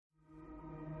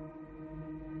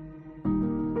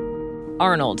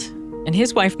Arnold and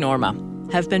his wife Norma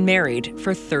have been married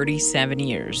for 37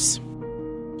 years.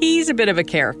 He's a bit of a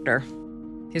character.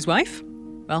 His wife?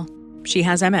 Well, she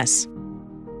has MS.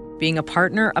 Being a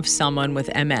partner of someone with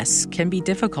MS can be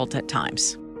difficult at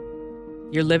times.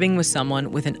 You're living with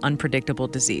someone with an unpredictable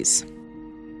disease.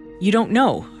 You don't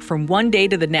know from one day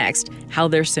to the next how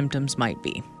their symptoms might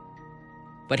be.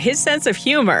 But his sense of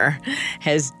humor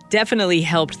has definitely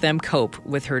helped them cope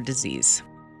with her disease.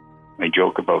 I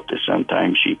joke about this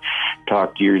sometimes. She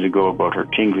talked years ago about her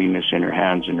tingliness in her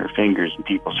hands and her fingers, and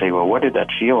people say, well, what did that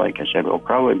feel like? I said, well,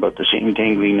 probably about the same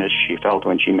tingliness she felt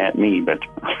when she met me, but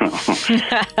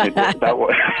that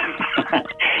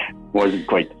wasn't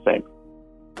quite the same.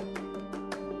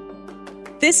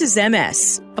 This is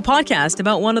MS, a podcast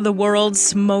about one of the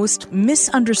world's most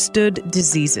misunderstood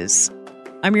diseases.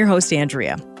 I'm your host,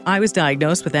 Andrea. I was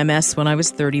diagnosed with MS when I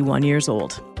was 31 years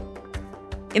old.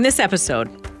 In this episode,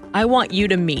 I want you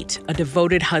to meet a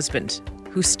devoted husband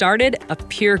who started a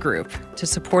peer group to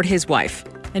support his wife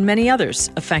and many others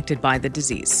affected by the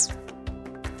disease.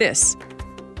 This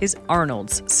is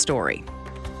Arnold's story.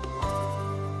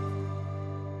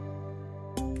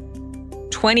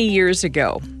 20 years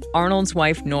ago, Arnold's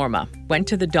wife Norma went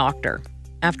to the doctor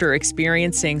after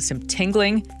experiencing some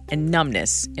tingling and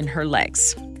numbness in her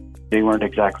legs. They weren't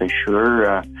exactly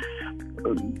sure.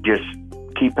 Just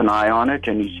keep an eye on it.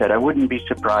 And he said, I wouldn't be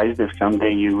surprised if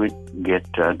someday you would get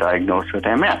diagnosed with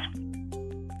MS.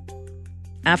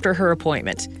 After her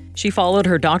appointment, she followed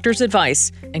her doctor's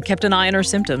advice and kept an eye on her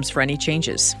symptoms for any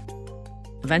changes.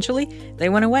 Eventually, they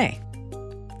went away.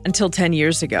 Until 10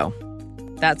 years ago.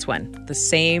 That's when the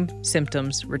same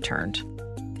symptoms returned.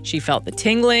 She felt the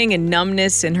tingling and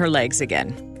numbness in her legs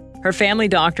again. Her family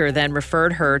doctor then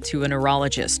referred her to a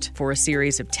neurologist for a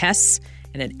series of tests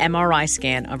and an MRI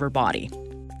scan of her body.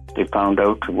 They found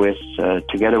out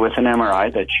together with an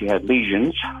MRI that she had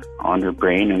lesions on her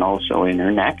brain and also in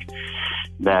her neck.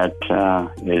 That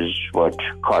is what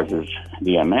causes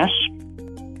the MS.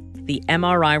 The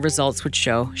MRI results would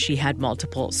show she had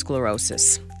multiple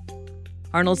sclerosis.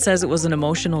 Arnold says it was an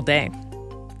emotional day.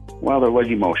 Well, it was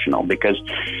emotional because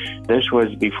this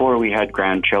was before we had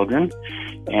grandchildren.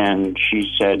 And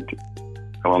she said,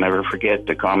 I will never forget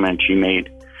the comment she made,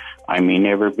 I may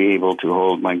never be able to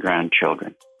hold my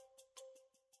grandchildren.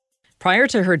 Prior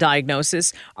to her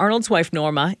diagnosis, Arnold's wife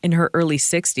Norma, in her early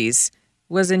 60s,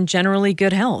 was in generally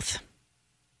good health.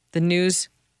 The news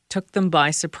took them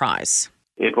by surprise.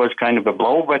 It was kind of a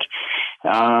blow, but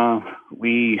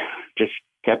we just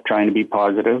kept trying to be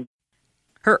positive.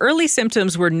 Her early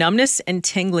symptoms were numbness and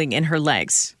tingling in her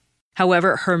legs.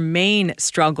 However, her main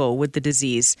struggle with the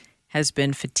disease has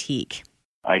been fatigue.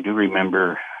 I do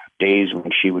remember days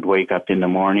when she would wake up in the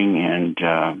morning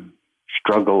and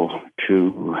struggle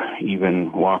to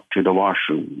even walk to the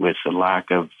washroom with a lack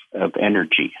of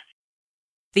energy.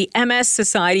 The MS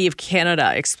Society of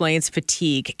Canada explains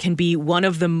fatigue can be one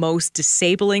of the most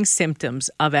disabling symptoms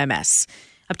of MS.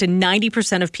 Up to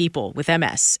 90% of people with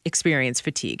MS experience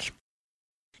fatigue.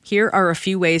 Here are a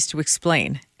few ways to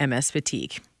explain MS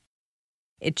fatigue.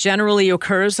 It generally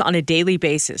occurs on a daily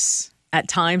basis, at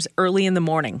times early in the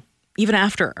morning, even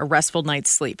after a restful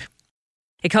night's sleep.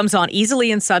 It comes on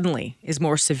easily and suddenly, is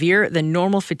more severe than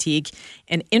normal fatigue,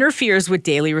 and interferes with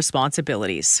daily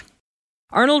responsibilities.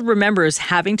 Arnold remembers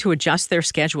having to adjust their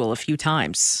schedule a few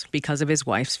times because of his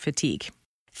wife's fatigue.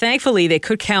 Thankfully, they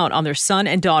could count on their son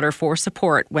and daughter for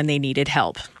support when they needed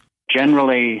help.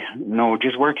 Generally, no,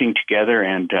 just working together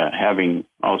and having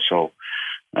also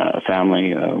a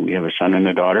family. We have a son and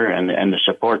a daughter, and the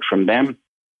support from them.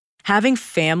 Having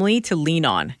family to lean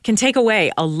on can take away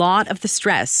a lot of the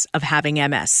stress of having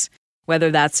MS,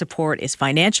 whether that support is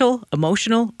financial,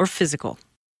 emotional, or physical.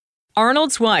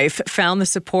 Arnold's wife found the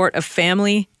support of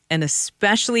family, and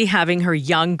especially having her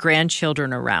young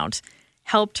grandchildren around,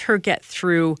 helped her get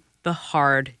through the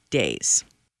hard days.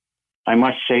 I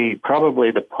must say, probably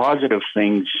the positive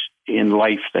things in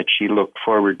life that she looked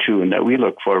forward to and that we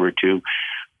look forward to.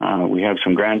 We have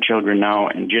some grandchildren now,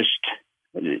 and just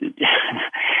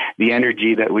the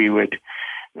energy that we would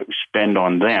spend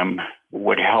on them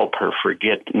would help her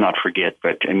not forget,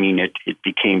 but I mean, it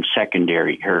became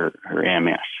secondary, her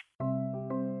MS.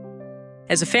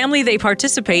 As a family, they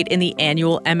participate in the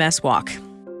annual MS Walk.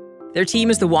 Their team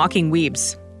is the Walking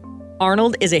Weebs.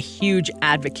 Arnold is a huge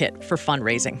advocate for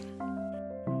fundraising.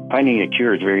 Finding a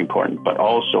cure is very important, but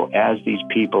also as these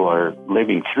people are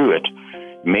living through it,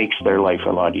 makes their life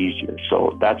a lot easier.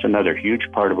 So that's another huge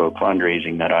part about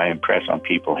fundraising that I impress on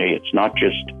people. Hey, it's not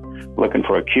just looking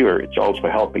for a cure, it's also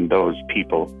helping those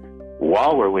people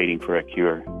while we're waiting for a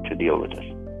cure to deal with this.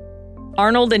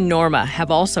 Arnold and Norma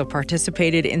have also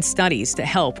participated in studies to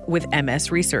help with MS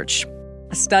research.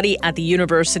 A study at the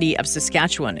University of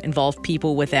Saskatchewan involved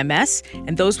people with MS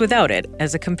and those without it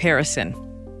as a comparison.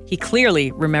 He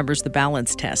clearly remembers the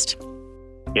balance test.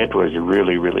 It was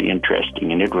really, really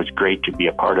interesting, and it was great to be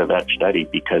a part of that study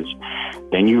because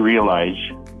then you realize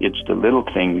it's the little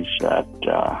things that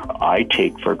I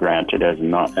take for granted as a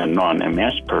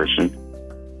non-MS person.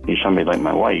 Somebody like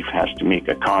my wife has to make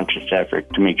a conscious effort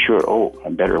to make sure, I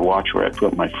better watch where I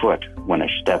put my foot when I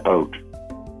step out.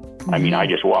 I mean, I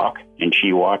just walk, and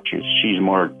she watches. She's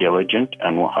more diligent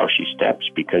on how she steps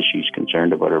because she's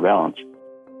concerned about her balance.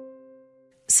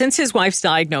 Since his wife's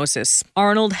diagnosis,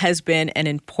 Arnold has been an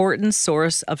important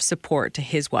source of support to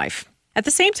his wife. At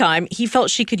the same time, he felt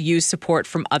she could use support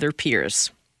from other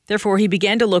peers. Therefore, he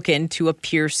began to look into a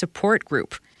peer support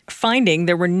group, finding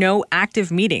there were no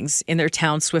active meetings in their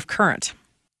town Swift Current.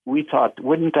 We thought,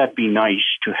 wouldn't that be nice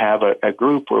to have a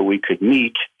group where we could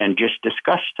meet and just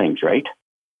discuss things, right?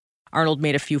 Arnold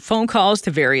made a few phone calls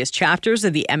to various chapters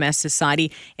of the MS Society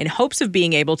in hopes of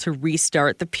being able to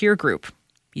restart the peer group.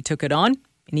 He took it on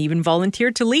and even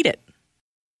volunteered to lead it.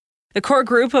 The core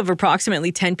group of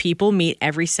approximately 10 people meet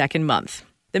every second month.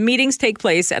 The meetings take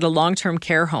place at a long-term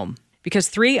care home because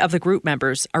 3 of the group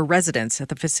members are residents at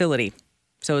the facility,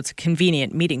 so it's a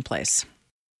convenient meeting place.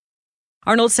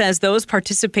 Arnold says those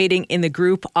participating in the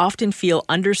group often feel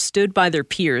understood by their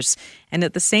peers and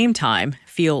at the same time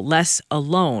feel less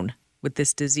alone with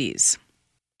this disease.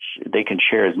 They can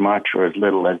share as much or as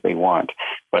little as they want.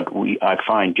 But I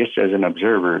find just as an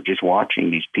observer, just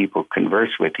watching these people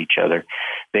converse with each other,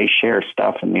 they share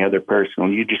stuff and the other person,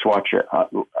 when you just watch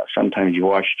sometimes you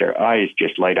watch their eyes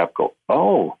just light up, go,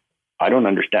 oh, I don't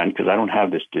understand because I don't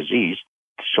have this disease.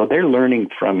 So they're learning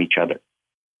from each other.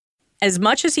 As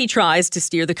much as he tries to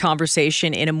steer the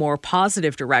conversation in a more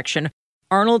positive direction,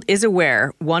 Arnold is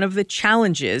aware one of the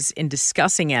challenges in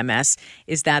discussing MS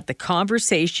is that the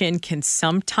conversation can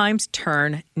sometimes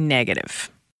turn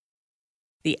negative.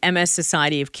 The MS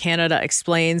Society of Canada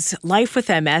explains life with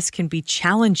MS can be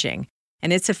challenging,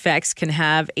 and its effects can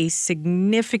have a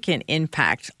significant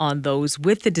impact on those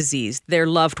with the disease, their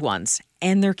loved ones,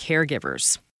 and their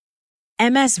caregivers.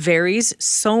 MS varies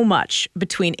so much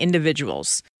between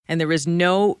individuals, and there is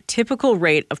no typical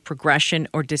rate of progression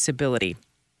or disability.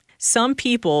 Some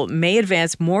people may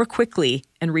advance more quickly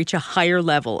and reach a higher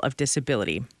level of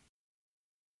disability.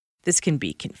 This can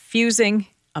be confusing,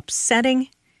 upsetting,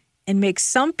 and make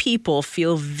some people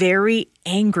feel very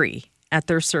angry at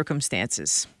their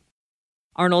circumstances.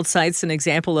 Arnold cites an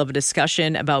example of a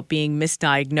discussion about being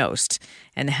misdiagnosed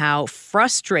and how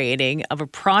frustrating of a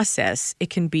process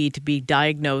it can be to be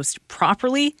diagnosed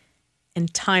properly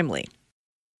and timely.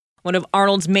 One of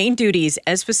Arnold's main duties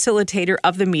as facilitator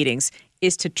of the meetings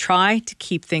is to try to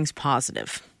keep things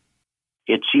positive.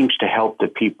 It seems to help the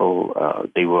people.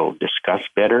 They will discuss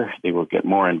better. They will get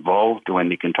more involved when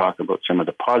they can talk about some of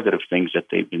the positive things that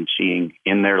they've been seeing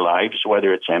in their lives,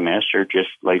 whether it's MS or just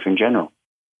life in general.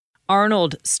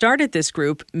 Arnold started this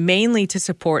group mainly to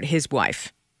support his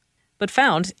wife, but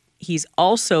found he's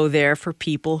also there for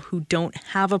people who don't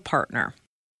have a partner.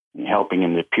 Helping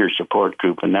in the peer support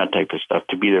group and that type of stuff,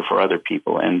 to be there for other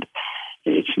people. And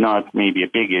it's not maybe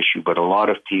a big issue, but a lot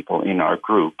of people in our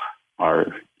group are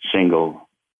single,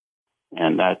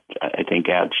 and that, I think,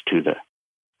 adds to the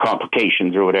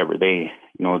complications or whatever. They,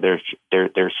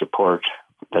 their support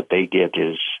that they get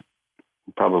is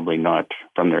probably not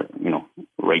from their,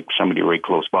 somebody right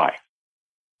close by.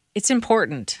 It's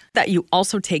important that you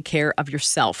also take care of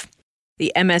yourself.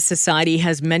 The MS Society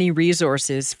has many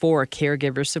resources for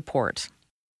caregiver support.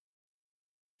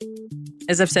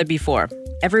 As I've said before,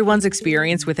 everyone's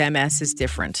experience with MS is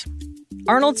different.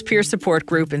 Arnold's peer support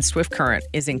group in Swift Current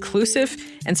is inclusive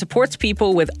and supports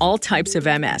people with all types of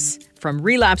MS, from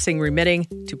relapsing remitting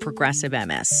to progressive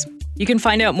MS. You can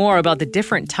find out more about the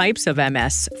different types of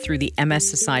MS through the MS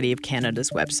Society of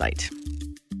Canada's website.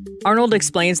 Arnold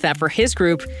explains that for his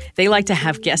group, they like to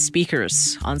have guest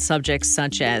speakers on subjects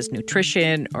such as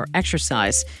nutrition or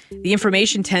exercise. The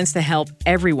information tends to help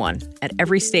everyone at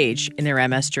every stage in their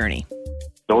MS journey.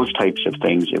 Those types of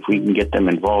things, if we can get them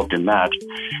involved in that,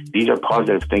 these are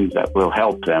positive things that will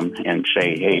help them and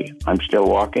say, hey, I'm still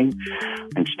walking,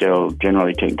 I'm still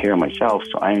generally taking care of myself,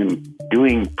 so I am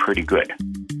doing pretty good.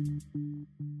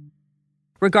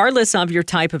 Regardless of your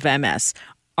type of MS,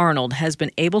 Arnold has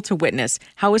been able to witness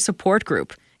how a support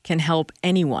group can help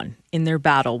anyone in their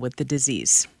battle with the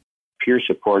disease. Peer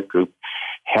support group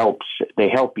helps. They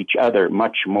help each other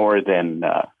much more than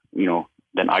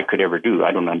I could ever do.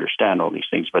 I don't understand all these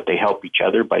things, but they help each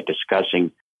other by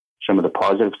discussing some of the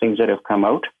positive things that have come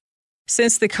out.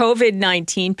 Since the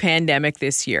COVID-19 pandemic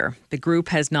this year, the group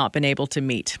has not been able to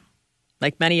meet.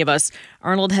 Like many of us,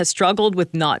 Arnold has struggled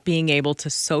with not being able to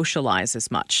socialize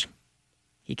as much.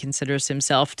 He considers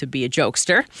himself to be a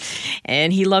jokester,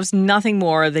 and he loves nothing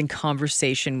more than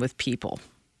conversation with people.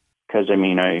 Because,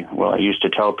 I used to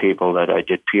tell people that I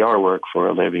did PR work for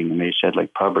a living, and they said,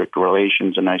 like, public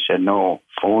relations, and I said, no,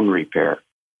 phone repair.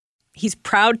 He's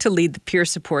proud to lead the peer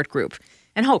support group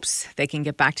and hopes they can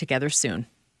get back together soon.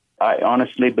 I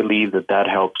honestly believe that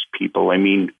helps people.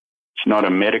 It's not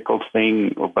a medical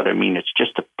thing, but it's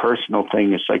just a personal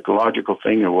thing, a psychological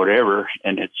thing or whatever,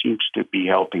 and it seems to be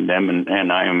helping them,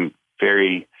 and I am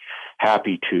very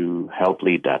happy to help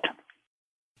lead that.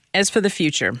 As for the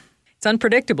future, it's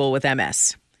unpredictable with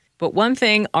MS. But one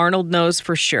thing Arnold knows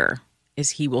for sure is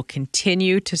he will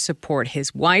continue to support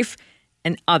his wife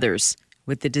and others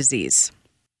with the disease.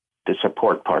 The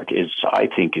support part I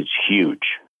think is huge.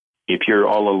 If you're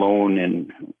all alone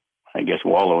and I guess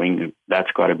wallowing,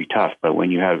 that's got to be tough. But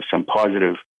when you have some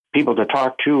positive people to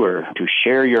talk to or to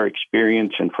share your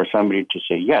experience and for somebody to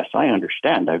say, yes, I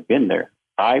understand, I've been there,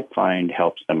 I find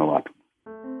helps them a lot.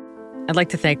 I'd like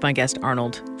to thank my guest,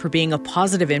 Arnold, for being a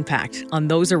positive impact on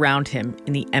those around him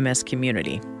in the MS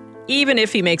community, even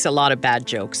if he makes a lot of bad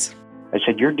jokes. I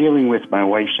said, you're dealing with my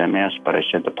wife's MS, but I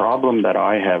said, the problem that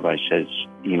I have, I said,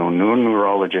 no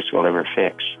neurologist will ever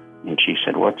fix. And she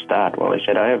said, what's that? Well, I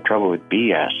said, I have trouble with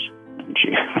BS. And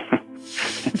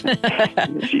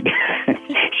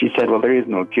she said, well, there is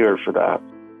no cure for that.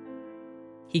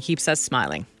 He keeps us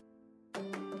smiling.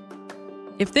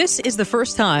 If this is the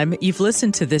first time you've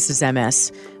listened to This Is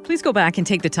MS, please go back and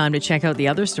take the time to check out the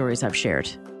other stories I've shared.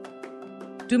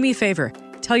 Do me a favor,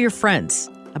 tell your friends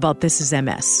about This Is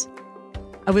MS.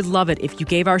 I would love it if you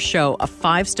gave our show a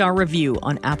 5-star review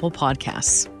on Apple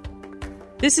Podcasts.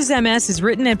 This Is MS is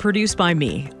written and produced by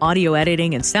me. Audio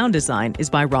editing and sound design is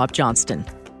by Rob Johnston.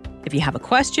 If you have a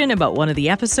question about one of the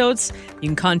episodes, you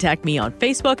can contact me on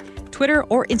Facebook, Twitter,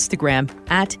 or Instagram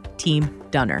at Team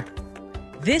Dunner.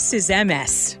 This is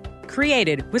MS,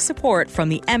 created with support from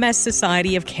the MS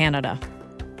Society of Canada,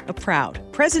 a proud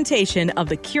presentation of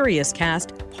the Curious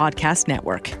Cast podcast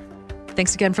network.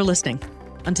 Thanks again for listening.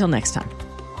 Until next time.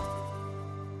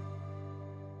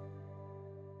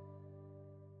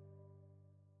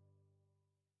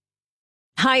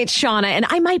 Hi, it's Shauna, and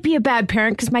I might be a bad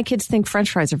parent because my kids think French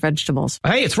fries are vegetables.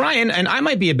 Hey, it's Ryan, and I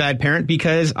might be a bad parent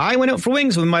because I went out for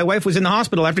wings when my wife was in the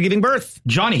hospital after giving birth.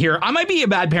 Johnny here. I might be a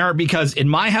bad parent because in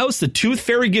my house, the tooth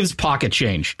fairy gives pocket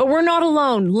change. But we're not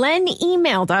alone. Len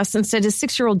emailed us and said his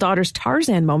 6-year-old daughter's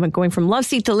Tarzan moment going from love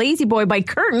seat to lazy boy by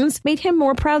curtains made him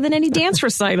more proud than any dance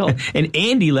recital. And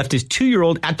Andy left his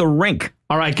 2-year-old at the rink.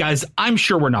 All right, guys, I'm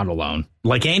sure we're not alone.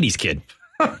 Like Andy's kid.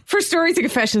 For stories and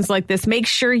confessions like this, make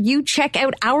sure you check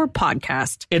out our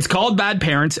podcast. It's called Bad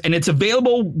Parents, and it's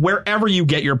available wherever you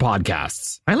get your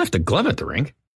podcasts. I left a glove at the rink.